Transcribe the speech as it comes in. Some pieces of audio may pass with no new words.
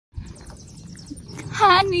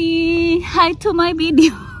Honey, hi to my video.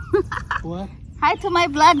 What? Hi to my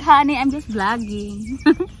vlog, honey. I'm just vlogging.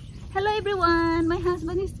 Hello everyone. My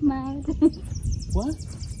husband is mad. What?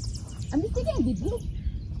 I'm just taking a video.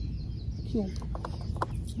 Can't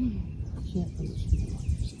understand.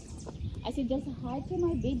 I said just hi to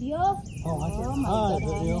my video. Oh, I thought, my hi, God,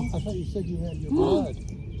 video. honey. I thought you said you had your blood.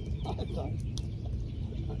 I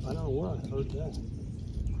don't know where I heard that.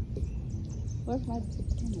 Where's my? Oh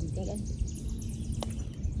my God.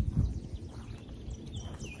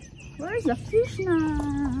 Where's the fish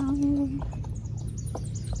now?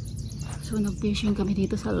 So nag-fishing kami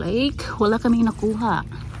dito sa lake. Wala kaming nakuha.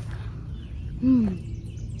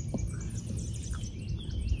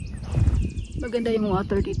 Maganda yung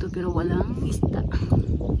water dito pero walang isda.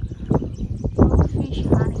 Fish,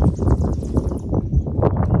 honey.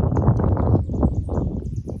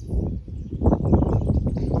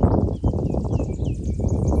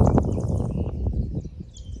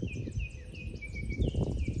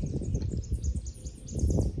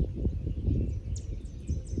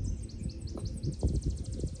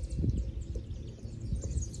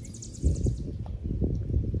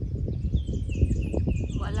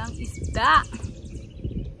 Walang isda.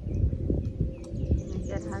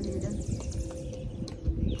 Nandiyan, honey, doon.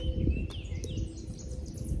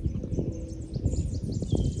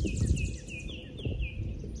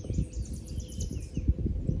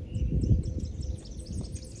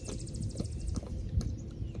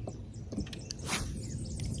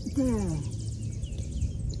 There.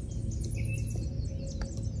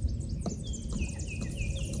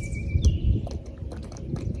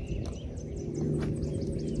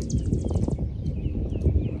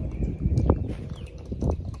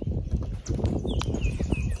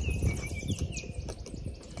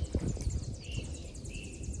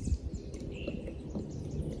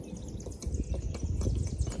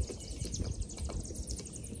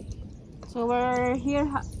 So we're here,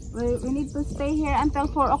 we need to stay here until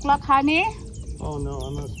 4 o'clock, honey. Oh no,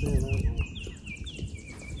 I'm not staying that long.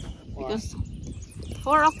 Because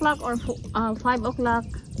 4 o'clock or 5 o'clock,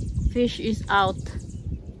 fish is out.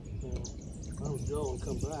 Yeah, I would go and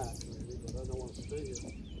come back, maybe, but I don't want to stay here.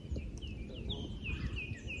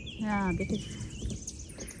 Yeah, because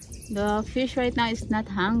the fish right now is not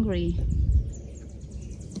hungry.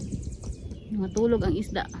 Matulog ang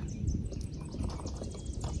isda.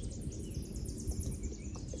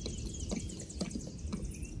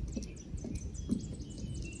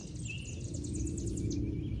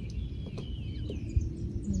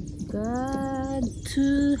 God,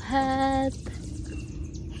 too hot.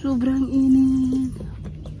 Sobrang init.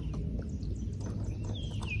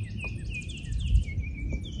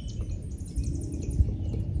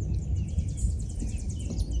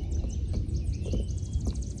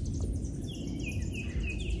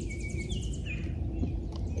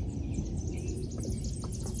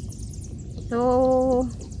 So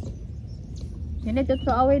you need to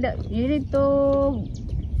throw away the, you need to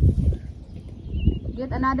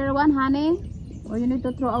get another one, honey, or you need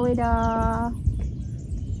to throw away the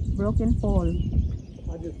broken pole.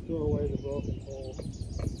 I just threw away the broken pole.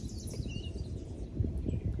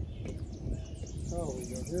 Oh, we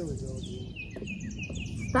go. Here we go again.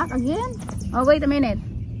 Stuck again? Oh, wait a minute.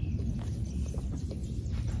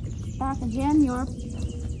 Stuck again, your...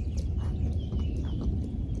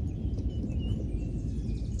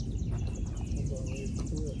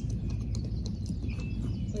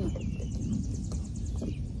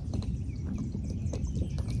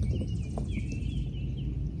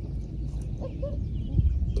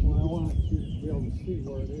 Well, I want you to be able to see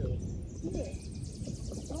where it is.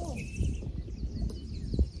 Oh.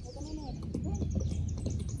 Wait a minute.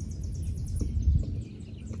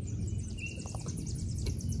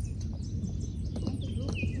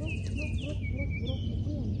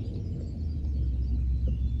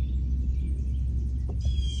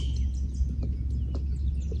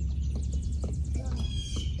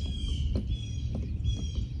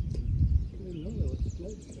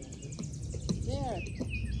 There.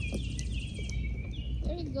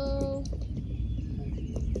 There you go.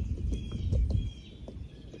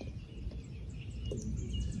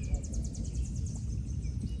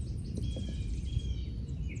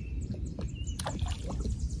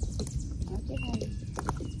 Okay, honey.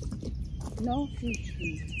 No fish.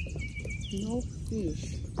 No fish.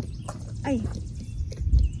 Ay.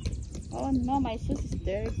 Oh no, my shoes is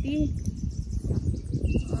dirty.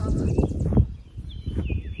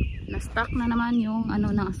 Na-stuck na naman yung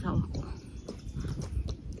ano ng asawa ko.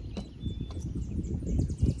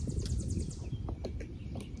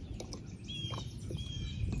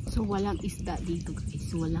 So walang isda dito guys.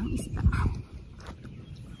 Walang isda.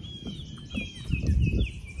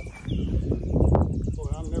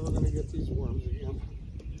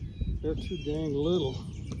 they're too dang little.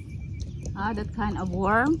 Ah, that kind of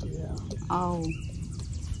worm? Yeah. Oh.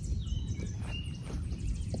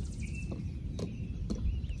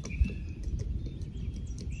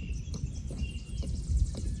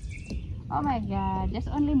 Oh my god, just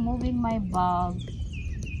only moving my bulb.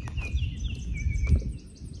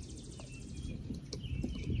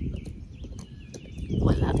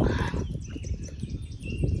 Wala.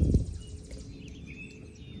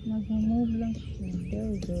 Nag-move lang siya. There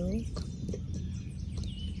we go.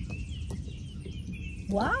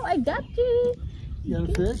 Wow, I got you! You got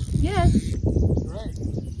a fish? Yes. Great.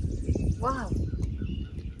 Wow.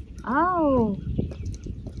 Oh.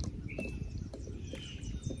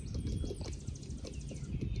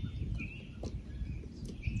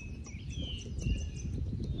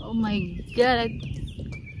 Oh my god.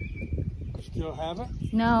 Still have it?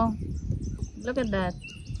 No. Look at that.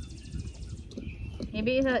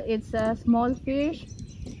 Maybe it's a small fish.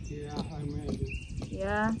 Yeah, I imagine.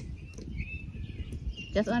 Yeah.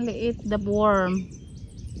 Just only eat the worm.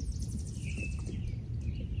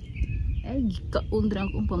 Ay,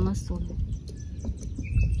 kaundrang kong pamasol.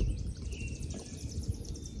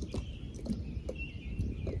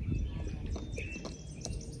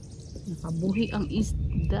 Nakabuhi ang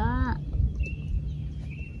isda.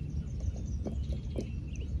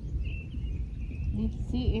 Let's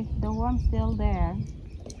see if the worm's still there.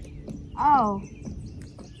 Oh.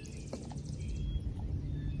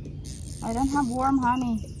 I don't have worm,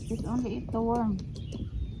 honey. Just only eat the worm.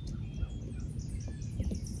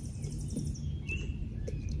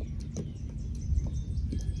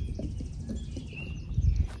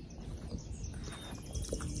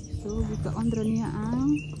 So, gikaondra niya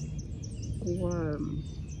ang worm.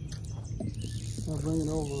 I'll bring it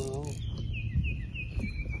over now.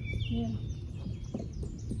 Yeah.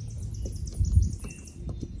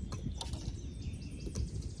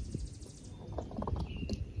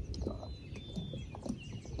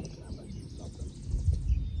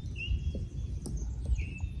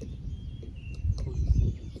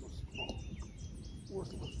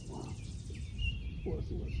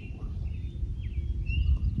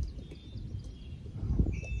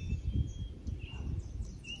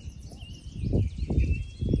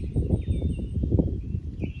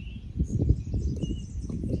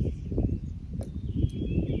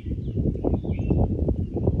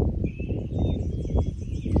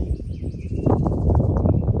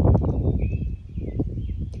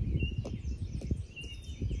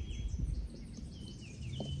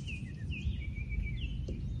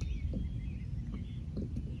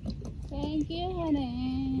 Thank you,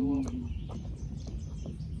 honey.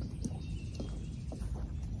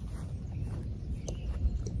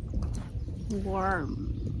 Worm.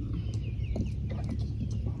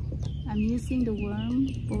 I'm using the worm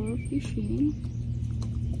for fishing.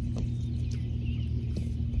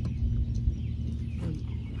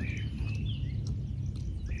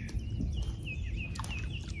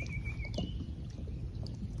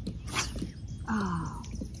 Ah.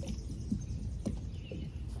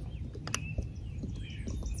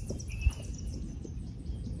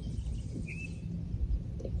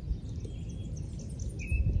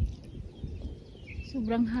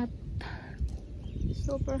 Sobrang hot.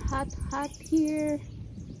 Super hot here.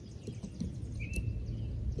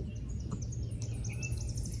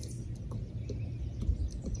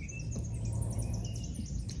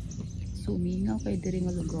 Sumingaw kay diri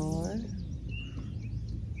nga lugar.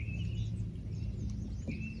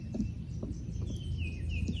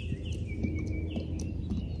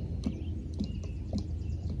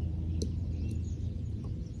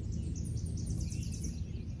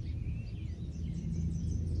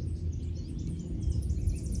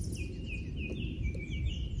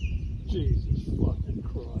 Jesus fucking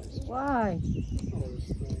Christ. Why? Oh,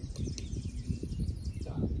 this thing.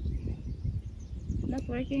 God. Not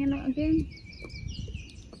working again?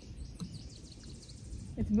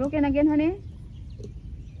 It's broken again, honey?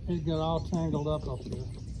 It got all tangled up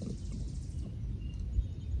there.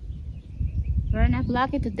 We're not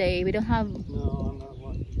lucky today. We don't have... No, I'm not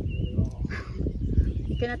lucky at all.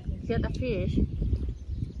 You cannot get a fish.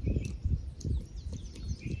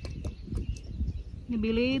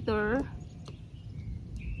 Maybe later.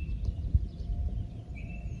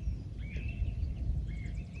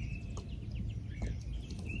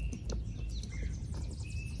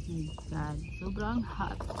 Oh my God, sobrang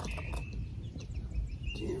hot.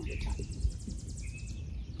 Damn it.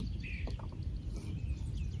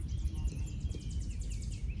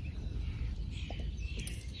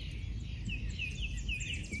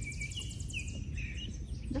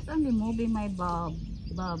 Just only moving my bulbs.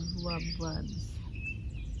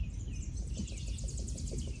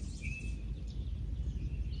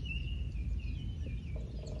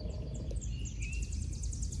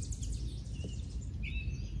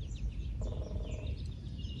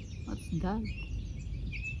 that?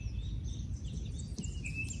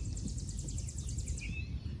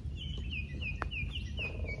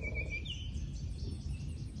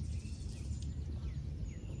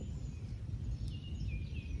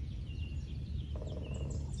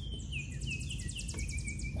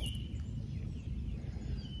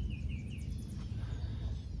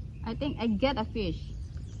 I think I get a fish.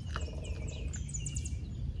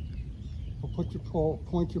 Well, put your pole,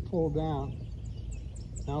 point your pole down.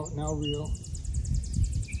 Now reel.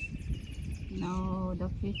 No, the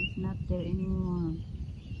fish is not there anymore.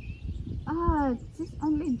 Ah, just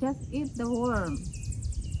only just eat the worm.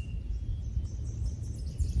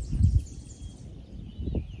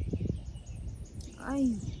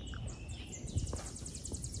 Ay.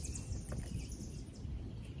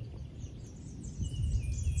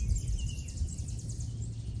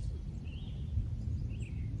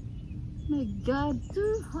 My God,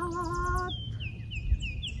 too hot.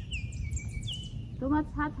 Too much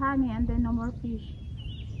hot, honey, and then no more fish.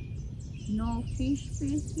 No fish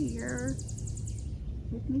here.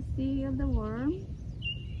 Let me see of the worm.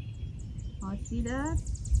 Oh, see that?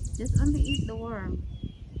 Just only eat the worm.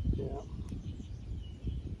 Yeah.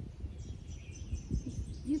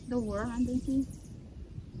 Eat the worm and then see.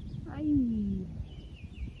 Ay.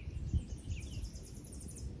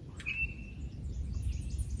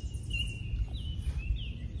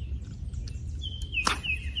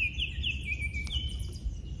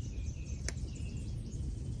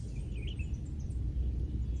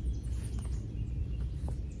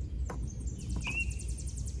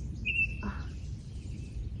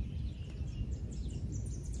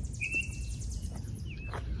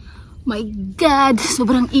 My God,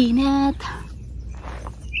 sobrang init.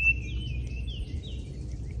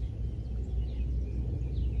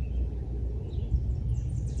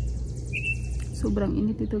 Sobrang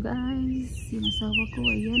init ito, guys. Yung asawa ko,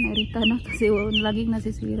 ayan, narita na kasi laging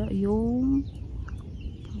nasisira yung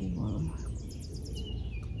towel.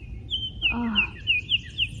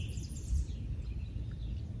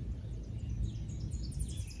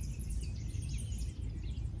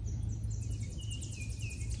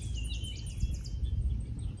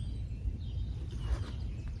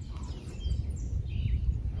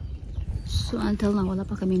 So until na wala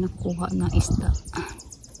pa kami nakuha na isda.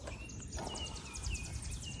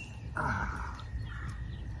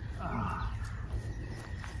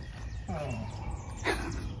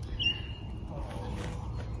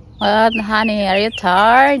 What, honey? Are you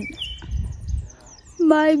tired?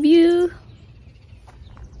 My view.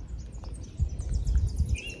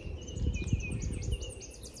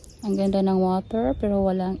 Ang ganda ng water pero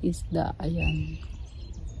walang isda. Ayan.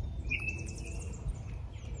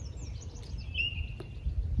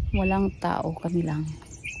 Walang tao, kami lang.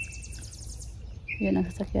 Yun ang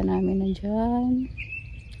sasakyan namin nandyan.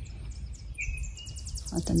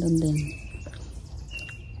 At andun din.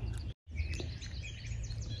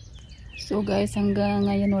 So guys,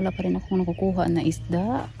 hanggang ngayon wala pa rin akong nakukuha na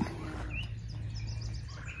isda.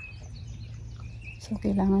 So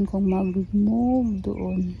kailangan kong mag-move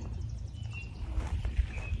doon.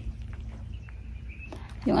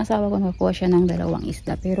 Yung asawa ko nakakuha siya ng 2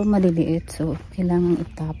 isda pero maliliit, so kailangan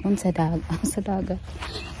itapon sa dagat.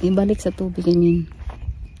 Ibalik sa tubig ganyan.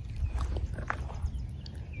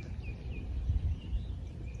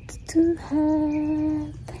 It's too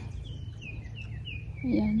hot.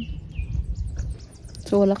 Ayan.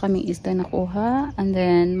 So wala kaming isda nakuha, and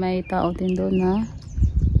then may tao din doon na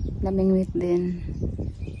namingwit din.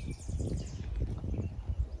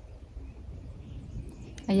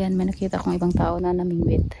 Ayan, may nakita akong ibang tao na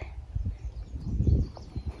namingwit.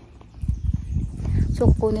 So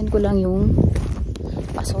kukunin ko lang yung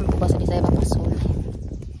pasol ko kasi isa pa pasol.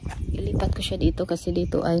 Ilipat ko siya dito kasi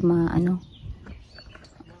dito ay maano.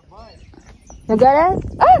 You got it?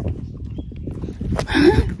 Ah!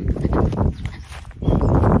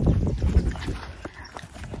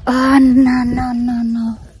 Ah,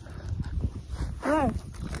 no. Where?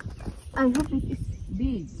 I hope it is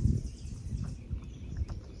big.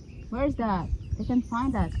 Where's that? I can't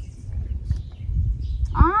find that.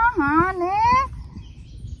 Ah, honey.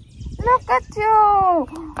 Look at you.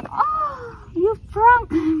 Oh, you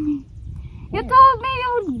pranked me. You told me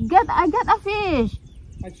I got a fish.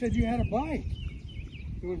 I said you had a bite.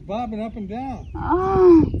 It was bobbing up and down.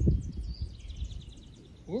 Oh.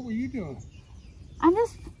 What were you doing? I'm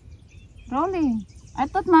just rolling. I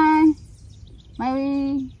thought my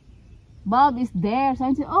bob is there. So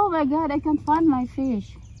I said, oh my God, I can't find my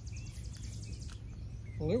fish.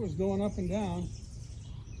 Well, it was going up and down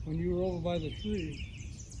when you were over by the tree.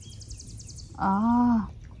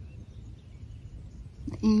 Ah.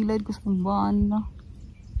 Ilad ko sa banda.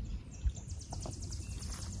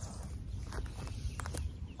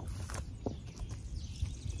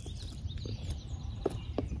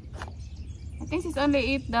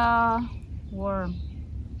 only eat the worm.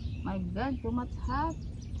 My God, too much hot.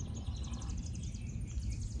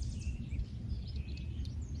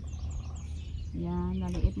 Yan,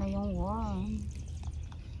 naliit na yung worm.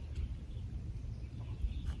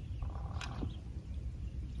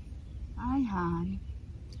 Ay, han.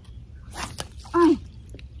 Ay!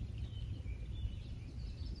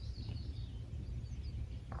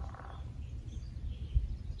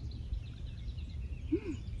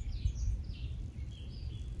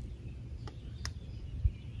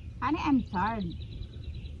 Honey, I'm tired.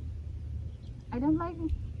 I don't like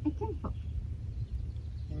it. I can't.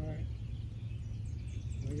 Alright.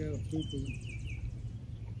 I got a poo-poo.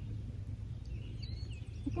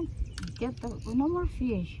 I can get the no more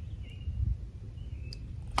fish.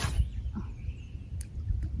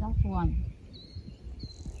 That one.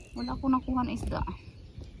 Wala ko nakuha na isda.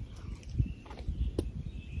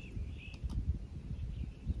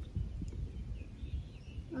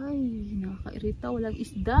 Ay, nakakairita. Walang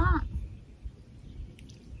isda.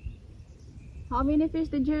 How many fish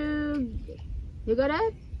did you got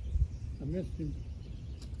it? I missed him.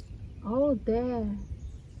 Oh, there.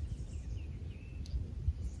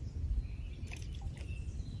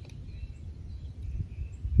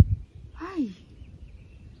 Hi.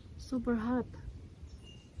 Super hot.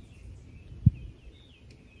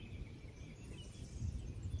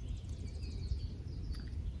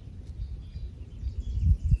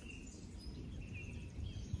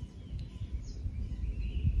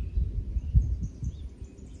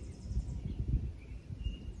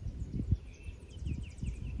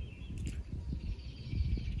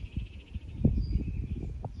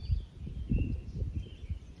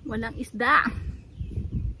 Walang isda.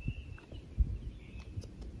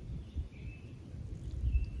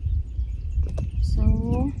 So,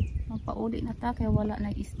 magpauli na ta kaya wala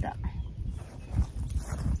na isda.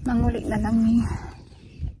 Manguli na lang ni.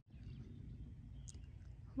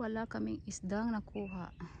 Wala kaming isdang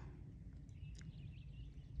nakuha.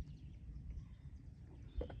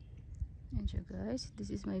 And so guys,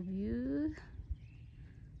 this is my view.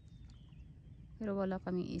 Pero wala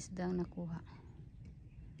kaming isdang nakuha.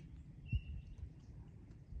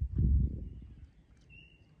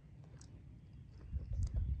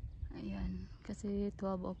 Ayan, kasi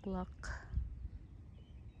 12 o'clock.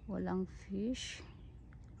 Walang fish.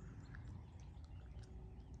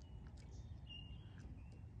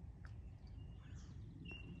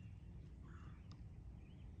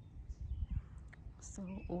 So,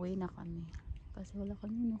 uwi na kami. Kasi wala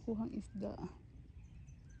kami nakuhang isda.